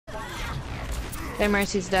Their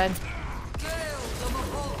Mercy's dead.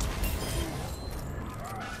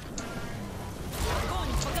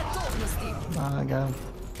 I got him.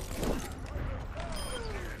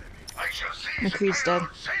 McCree's dead.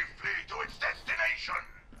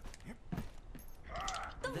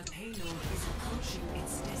 The payload is approaching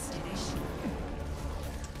its destination.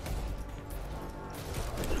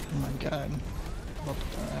 Oh my god. About to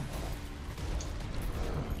die.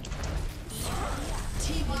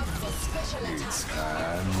 Team up for special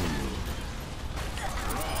attack.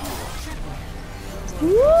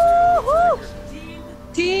 Woohoo!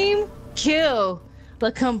 Team kill.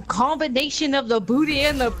 The combination of the booty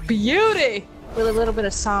and the beauty with a little bit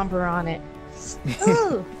of somber on it.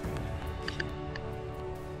 Ooh.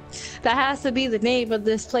 That has to be the name of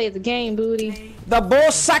this play of the game, booty. The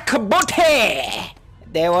Bosakabote!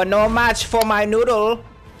 They were no match for my noodle.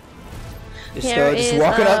 Just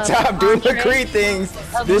walking up top doing McCree things.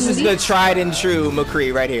 This is the tried and true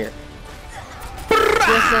McCree right here.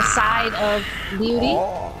 With a side of beauty.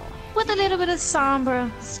 With a little bit of somber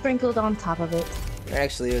sprinkled on top of it.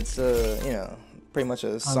 Actually, it's you know, pretty much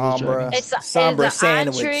a somber it's sandwich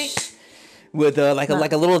entree. with like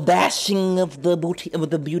a little dashing of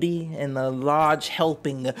the beauty and a large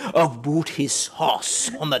helping of booty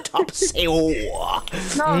sauce on the top.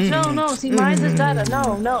 No. See, mine's is better.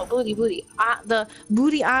 No, booty. The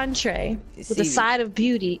booty entree with a side of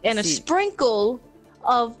beauty and a sprinkle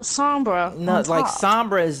of sombra. No, it's like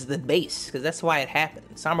sombra is the base because that's why it happened.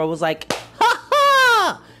 Sombra was like, ha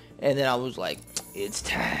ha, and then I was like, it's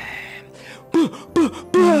time. Because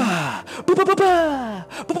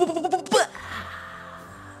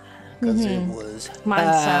it was Mine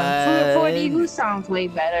sounds 40 who sounds way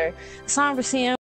better. Sombra Sam